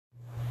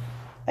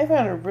I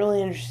found a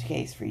really interesting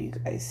case for you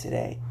guys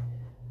today.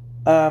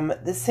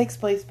 This takes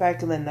place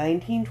back in the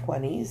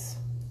 1920s.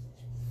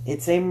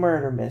 It's a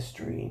murder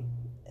mystery,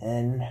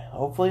 and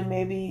hopefully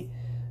maybe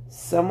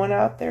someone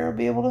out there will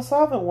be able to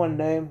solve it one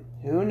day.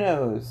 Who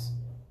knows?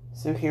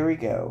 So here we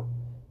go.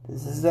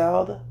 This is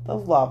called the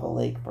Lava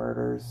Lake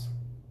Murders.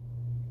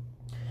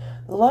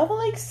 The Lava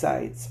Lake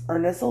sites are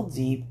nestled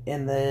deep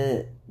in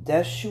the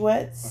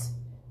Deschutes.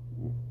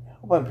 I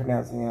hope I'm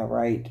pronouncing that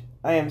right.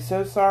 I am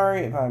so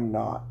sorry if I'm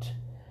not.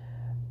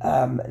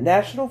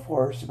 National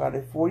Forest, about a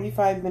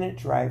 45-minute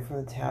drive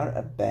from the town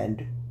of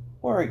Bend,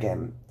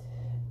 Oregon.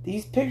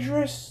 These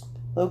picturesque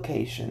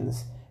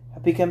locations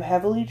have become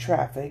heavily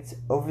trafficked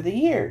over the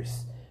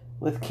years,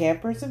 with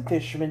campers and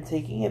fishermen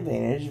taking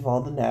advantage of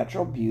all the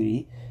natural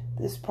beauty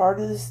this part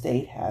of the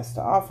state has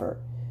to offer.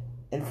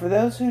 And for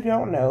those who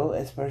don't know,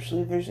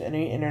 especially if there's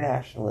any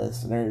international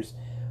listeners,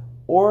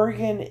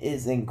 Oregon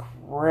is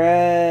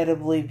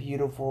incredibly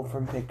beautiful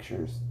from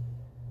pictures.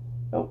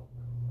 Oh,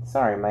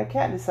 sorry, my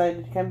cat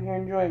decided to come here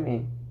and join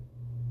me.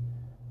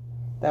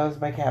 That was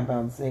my cat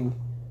bouncing,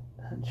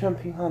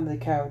 jumping on the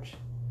couch.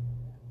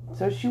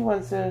 So she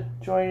wants to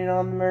join in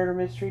on the murder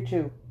mystery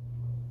too.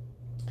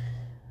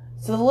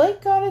 So the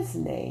lake gets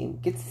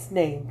its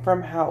name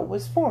from how it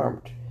was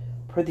formed.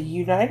 Per the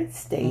United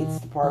States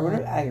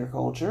Department of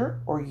Agriculture,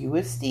 or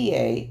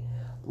USDA,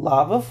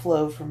 lava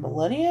flowed from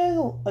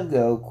millennia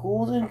ago,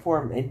 cooled and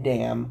formed a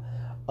dam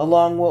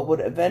along what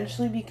would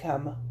eventually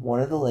become one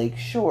of the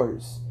lake's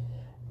shores.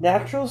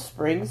 Natural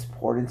springs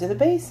poured into the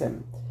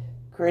basin,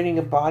 creating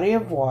a body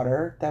of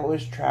water that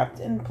was trapped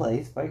in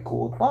place by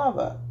cooled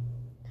lava.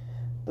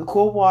 The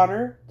cool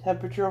water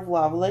temperature of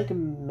Lava Lake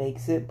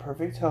makes it a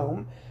perfect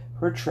home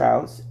for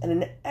trouts and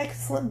an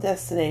excellent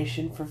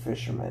destination for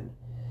fishermen.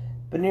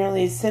 But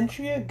nearly a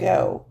century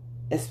ago,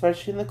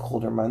 especially in the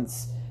colder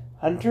months,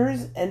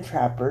 hunters and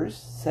trappers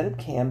set up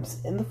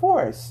camps in the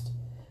forest,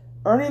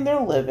 earning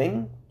their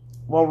living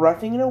while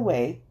roughing it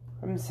away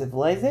from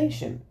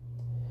civilization.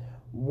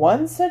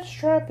 One such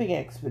trapping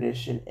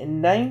expedition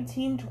in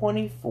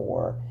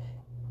 1924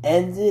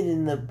 ended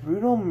in the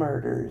brutal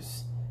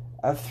murders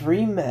of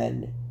 3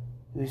 men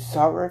who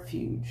sought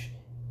refuge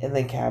in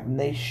the cabin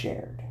they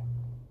shared.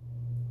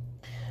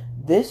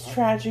 This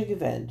tragic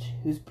event,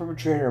 whose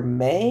perpetrator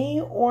may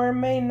or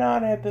may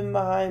not have been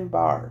behind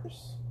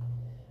bars.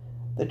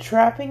 The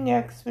trapping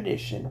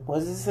expedition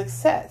was a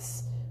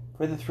success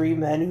for the 3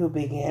 men who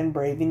began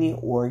braving the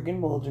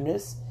Oregon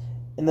wilderness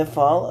in the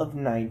fall of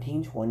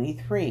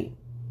 1923.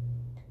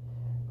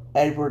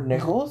 Edward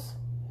Nichols,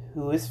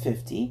 who was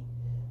 50,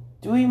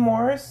 Dewey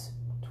Morris,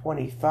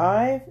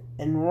 25,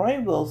 and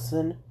Roy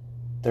Wilson,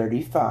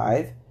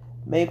 35,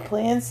 made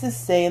plans to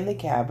stay in the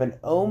cabin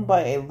owned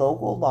by a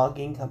local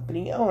logging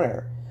company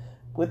owner,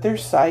 with their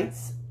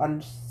sights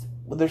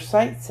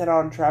set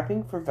on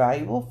trapping for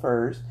valuable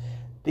furs,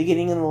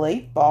 beginning in the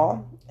late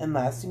fall and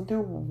lasting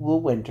through the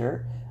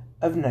winter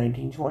of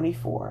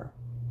 1924.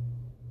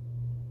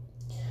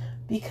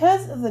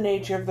 Because of the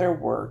nature of their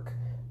work,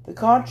 the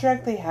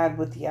contract they had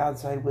with the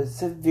outside was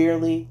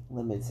severely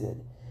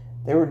limited.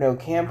 There were no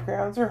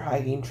campgrounds or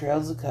hiking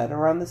trails to cut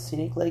around the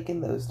scenic lake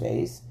in those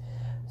days,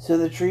 so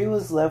the trio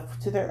was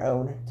left to their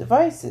own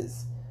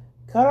devices,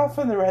 cut off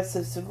from the rest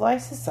of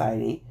civilized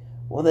society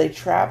while they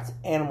trapped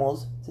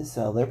animals to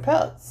sell their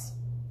pelts.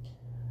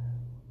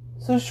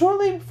 So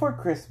shortly before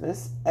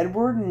Christmas,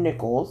 Edward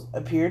Nichols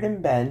appeared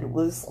in Bend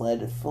with a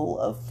sled full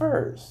of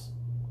furs.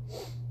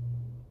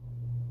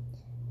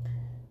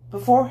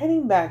 Before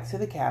heading back to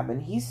the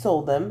cabin, he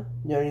sold them,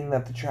 noting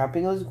that the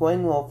trapping was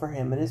going well for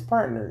him and his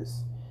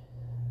partners.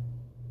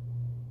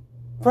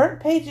 Front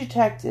Page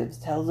Detectives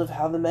tells of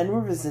how the men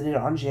were visited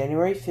on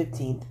January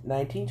 15th,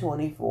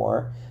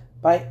 1924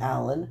 by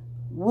Alan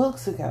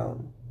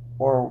Wilcoxon,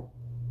 or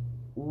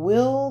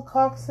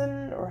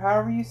Wilcoxon, or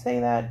however you say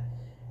that.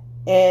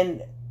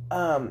 And,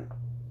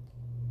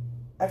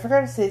 I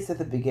forgot to say this at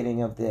the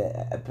beginning of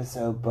the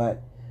episode,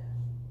 but,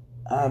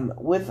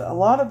 with a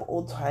lot of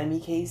old-timey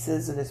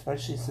cases, and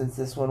especially since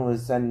this one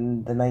was done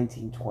in the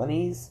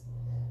 1920s,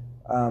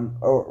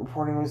 or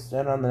reporting was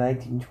done on the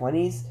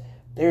 1920s,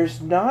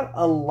 there's not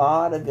a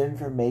lot of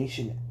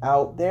information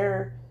out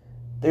there.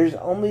 There's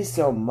only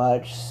so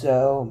much,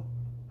 so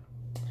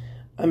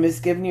I'm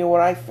just giving you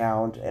what I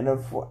found, and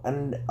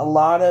a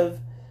lot of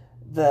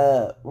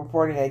the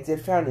reporting I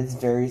did found is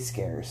very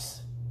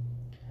scarce.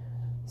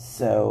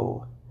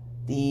 So,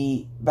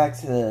 back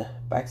to the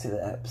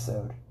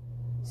episode.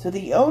 So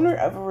the owner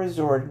of a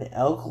resort in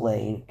Elk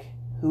Lake,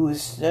 who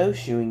was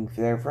snowshoeing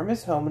there from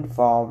his home in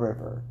Fall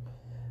River,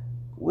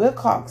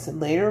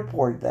 Wilcoxon later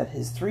reported that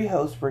his 3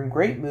 hosts were in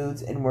great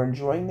moods and were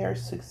enjoying their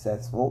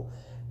successful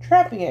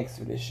trapping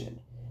expedition.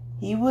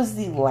 He was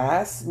the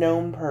last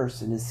known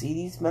person to see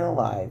these men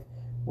alive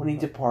when he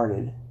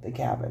departed the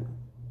cabin.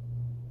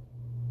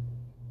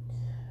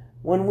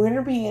 When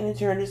winter began to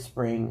turn to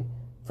spring,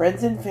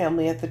 friends and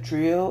family at the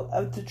trio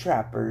of the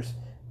trappers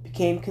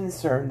became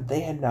concerned that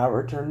they had not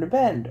returned to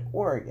Bend,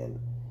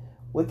 Oregon.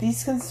 With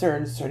these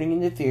concerns turning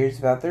into fears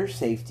about their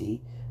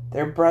safety,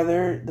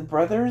 The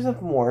brothers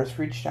of Morris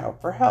reached out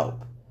for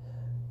help.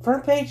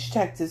 Front page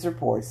detectives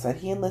reports that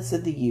he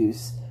enlisted the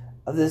use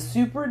of the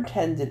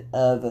superintendent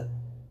of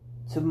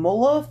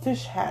Tummula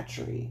Fish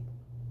Hatchery,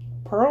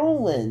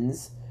 Pearl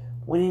Linz,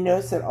 when he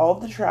noticed that all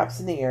the traps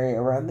in the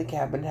area around the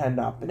cabin had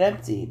not been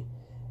emptied.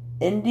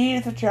 Indeed,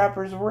 if the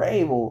trappers were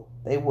able,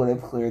 they would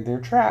have cleared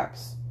their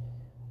traps.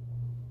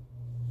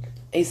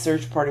 A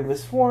search party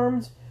was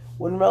formed.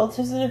 When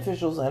relatives and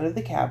officials entered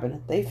the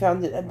cabin, they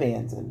found it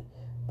abandoned,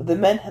 but the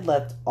men had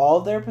left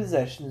all their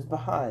possessions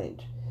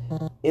behind.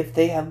 If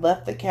they had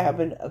left the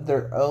cabin of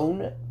their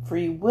own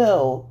free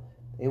will,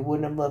 they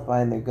wouldn't have left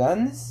behind their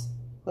guns,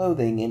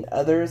 clothing, and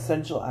other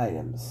essential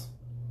items.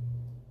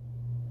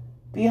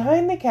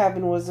 Behind the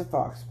cabin was a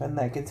fox pen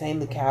that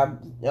contained the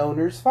cabin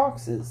owner's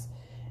foxes.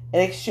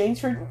 In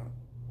exchange for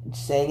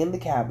staying in the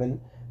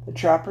cabin, the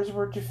trappers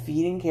were to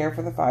feed and care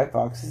for the 5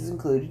 foxes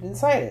included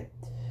inside it.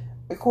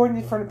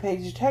 According to front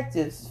page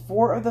detectives,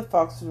 4 of the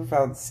foxes were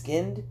found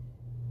skinned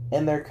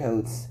and their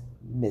coats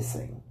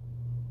missing.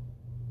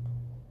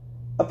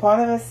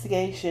 Upon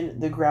investigation,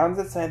 the grounds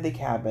outside the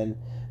cabin,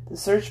 the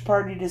search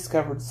party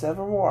discovered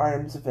several more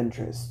items of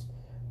interest.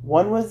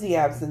 One was the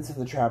absence of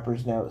the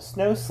trappers'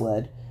 snow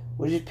sled,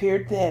 which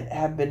appeared to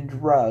have been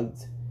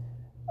dragged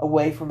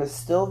away from a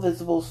still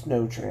visible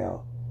snow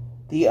trail.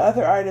 The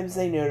other items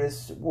they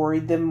noticed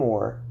worried them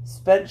more: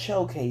 spent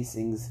shell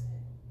casings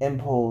and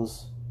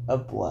pools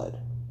of blood.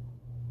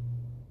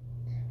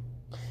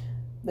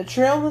 The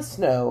trail in the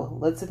snow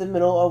led to the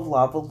middle of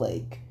Lava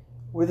Lake,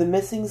 where the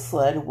missing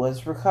sled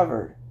was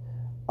recovered.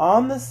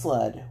 On the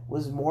sled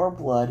was more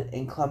blood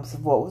and clumps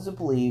of what was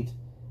believed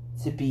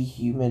to be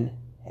human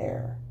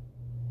hair.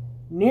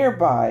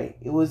 Nearby,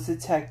 it was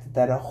detected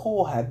that a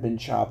hole had been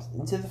chopped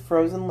into the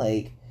frozen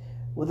lake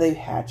with a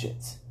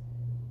hatchet.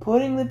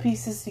 Putting the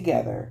pieces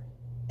together,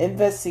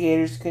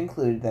 investigators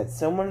concluded that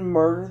someone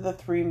murdered the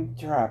 3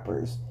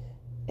 trappers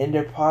and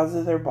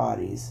deposited their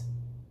bodies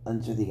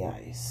under the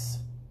ice.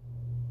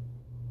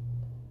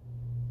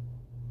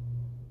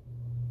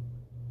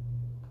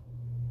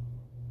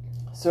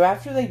 So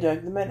after they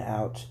dug the men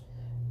out,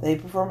 they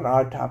performed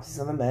autopsies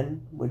on the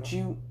men, which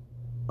you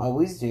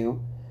always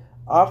do.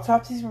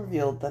 Autopsies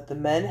revealed that the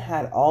men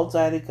had all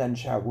died of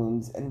gunshot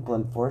wounds and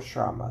blunt force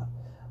trauma,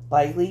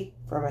 likely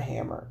from a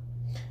hammer.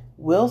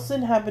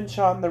 Wilson had been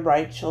shot in the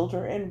right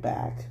shoulder and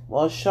back,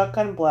 while a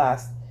shotgun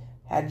blast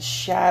had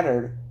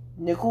shattered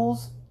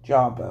Nichols'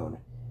 jawbone.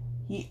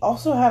 He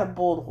also had a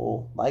bullet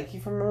hole, likely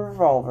from a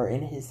revolver,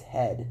 in his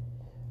head.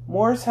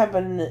 Morris had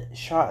been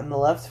shot in the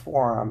left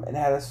forearm and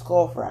had a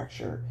skull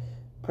fracture,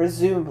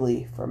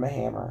 presumably from a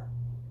hammer.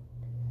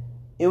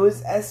 It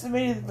was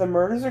estimated that the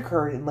murders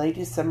occurred in late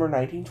December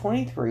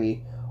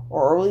 1923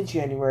 or early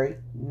January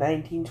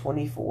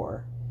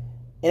 1924.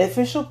 In an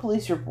official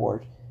police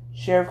report,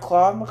 Sheriff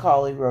Claude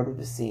McCauley wrote of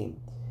the scene.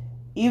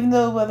 Even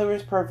though the weather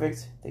was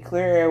perfect, the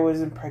clear air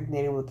was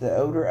impregnated with the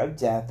odor of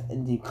death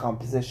and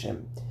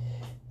decomposition,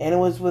 and it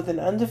was with an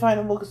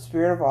undefinable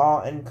spirit of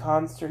awe and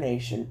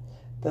consternation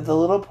that the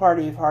little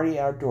party of hardy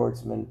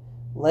outdoorsmen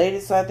laid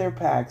aside their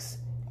packs,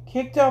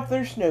 kicked off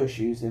their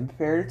snowshoes, and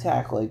prepared to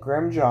tackle a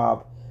grim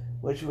job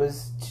which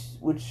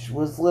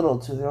was little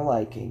to their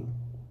liking.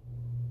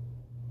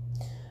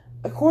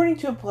 According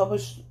to a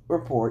published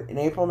report in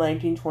April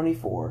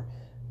 1924,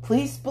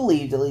 police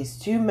believed at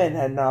least 2 men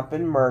had not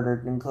been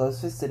murdered in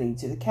close vicinity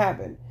to the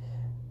cabin,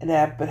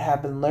 but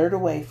had been lured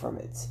away from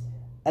it.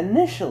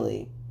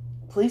 Initially,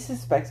 police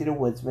suspected a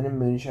woodsman and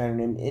moonshiner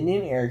named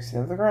Indian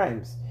Erickson of the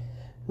crimes,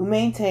 who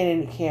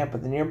maintained a camp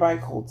at the nearby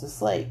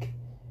Coltis Lake.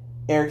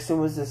 Erickson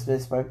was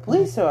dismissed by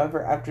police,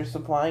 however, after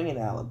supplying an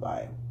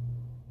alibi.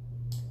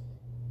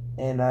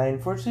 And I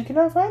unfortunately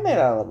cannot find that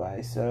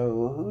alibi,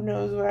 so who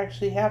knows what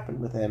actually happened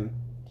with him.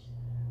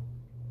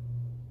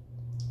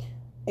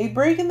 A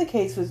break in the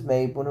case was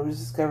made when it was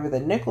discovered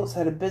that Nichols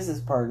had a business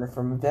partner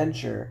from a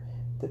venture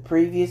the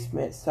previous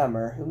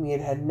summer whom he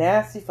had had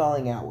nasty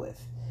falling out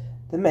with.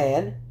 The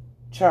man,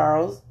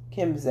 Charles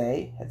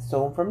Kimsey, had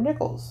stolen from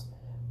Nichols.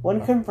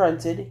 When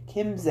confronted,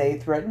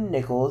 Kimsey threatened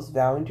Nichols,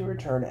 vowing to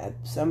return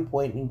at some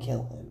point and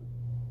kill him.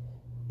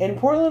 In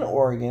Portland,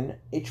 Oregon,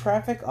 a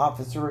traffic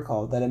officer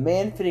recalled that a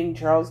man fitting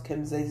Charles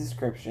Kimsey's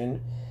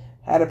description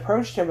had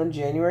approached him on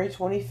January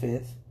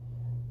 25th,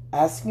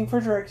 asking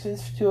for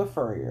directions to a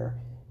furrier.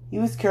 He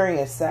was carrying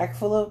a sack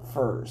full of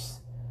furs.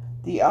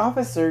 The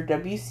officer,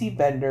 W.C.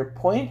 Bender,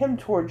 pointed him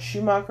toward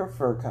Schumacher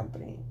Fur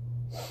Company.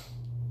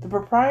 The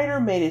proprietor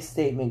made a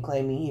statement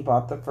claiming he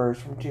bought the furs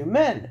from 2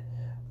 men,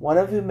 one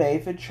of whom may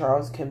fit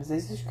Charles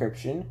Kimsey's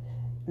description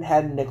and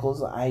had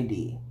Nichols'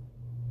 ID.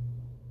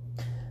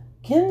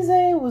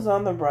 Kimsey was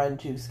on the run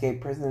to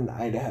escape prison in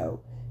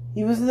Idaho.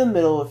 He was in the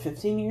middle of a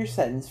 15-year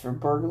sentence for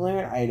burglary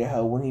in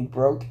Idaho when he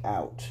broke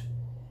out.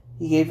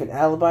 He gave an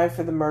alibi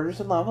for the murders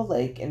in Lava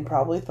Lake and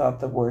probably thought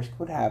the worst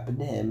would happen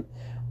to him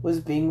was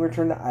being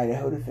returned to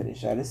Idaho to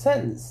finish out his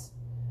sentence.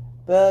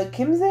 But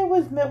Kimsey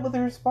was met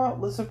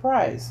with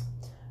surprise.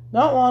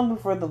 Not long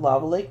before the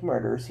Lava Lake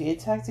murders, he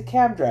attacked a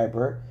cab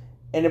driver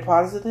and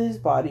deposited his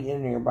body in a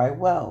nearby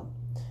well.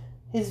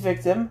 His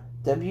victim,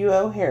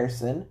 W.O.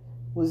 Harrison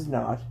was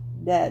not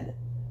dead,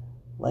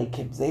 like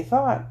Kimsey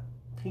thought.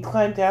 He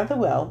climbed out of the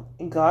well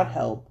and got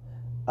help,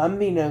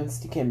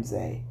 unbeknownst to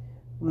Kimsey.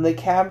 When the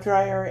cab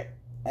driver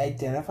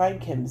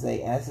identified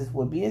Kimsey as his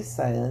would-be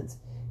assailant,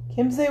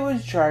 Kimsey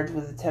was charged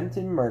with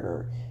attempted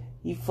murder.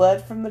 He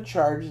fled from the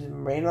charges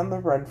and remained on the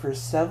run for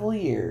several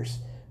years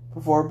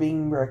before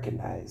being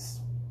recognized.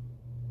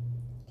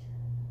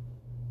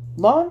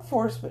 Law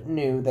enforcement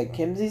knew that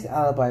Kimsey's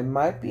alibi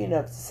might be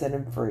enough to set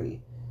him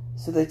free,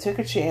 so they took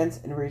a chance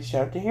and reached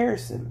out to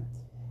Harrison.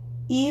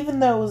 Even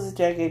though it was a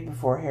decade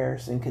before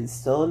Harrison could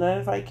still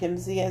identify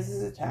Kimsey as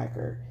his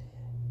attacker,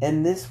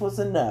 and this was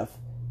enough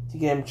to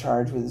get him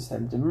charged with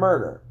attempted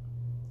murder.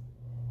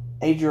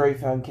 A jury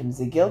found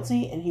Kimsey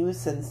guilty, and he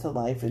was sentenced to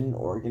life in an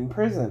Oregon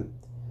prison.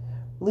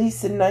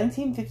 Released in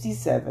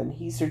 1957,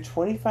 he served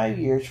 25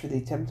 years for the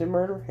attempted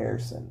murder of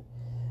Harrison.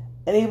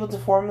 And able to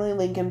formally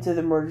link him to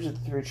the murders of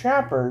the three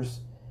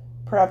trappers,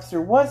 perhaps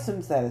there was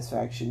some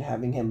satisfaction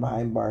having him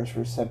behind bars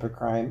for a separate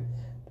crime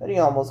that he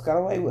almost got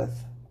away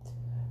with.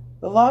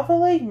 The Lava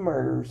Lake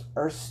murders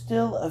are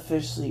still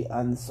officially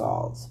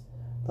unsolved.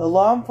 The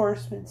law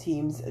enforcement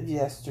teams of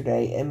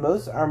yesterday and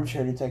most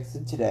armchair detectives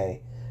of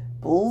today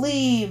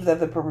believe that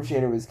the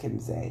perpetrator was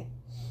Kimsey.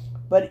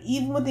 But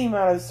even with the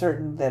amount of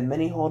certainty that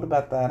many hold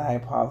about that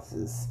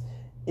hypothesis,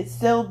 it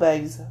still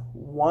begs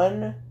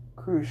one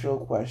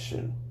crucial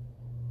question.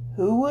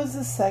 Who was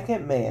the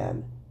second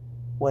man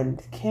when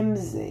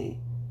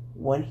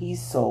he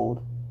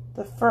sold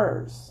the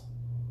furs?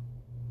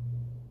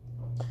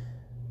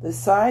 The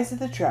size of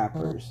the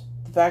trappers,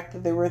 the fact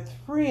that there were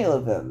 3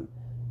 of them,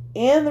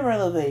 and the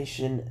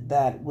revelation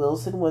that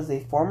Wilson was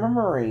a former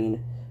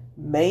Marine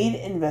made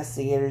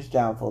investigators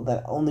doubtful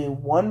that only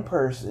one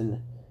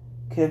person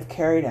could have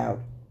carried out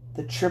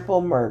the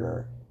triple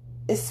murder,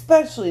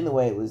 especially in the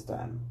way it was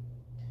done.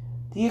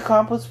 The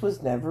accomplice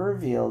was never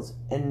revealed,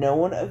 and no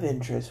one of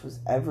interest was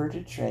ever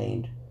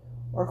detained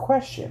or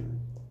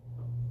questioned.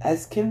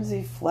 As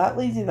Kimsey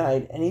flatly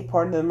denied any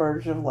part of the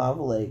murders of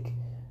Lava Lake,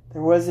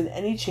 there wasn't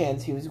any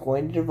chance he was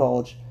going to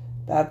divulge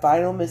that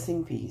vital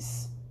missing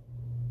piece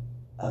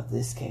of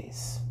this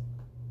case.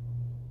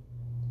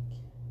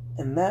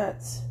 And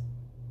that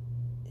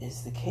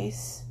is the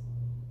case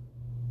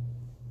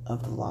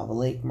of the Lava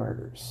Lake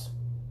murders.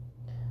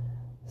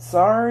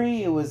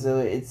 Sorry, this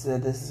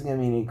is going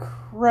to be an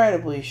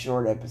incredibly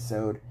short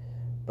episode,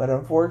 but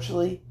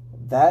unfortunately,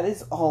 that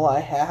is all I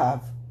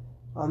have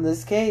on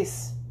this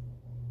case.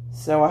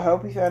 So I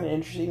hope you found it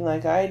interesting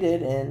like I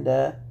did,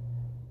 and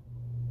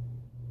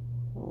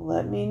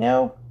let me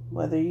know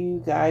whether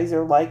you guys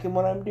are liking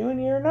what I'm doing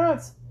here or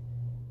not.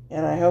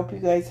 And I hope you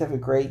guys have a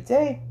great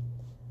day.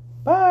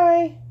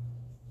 Bye!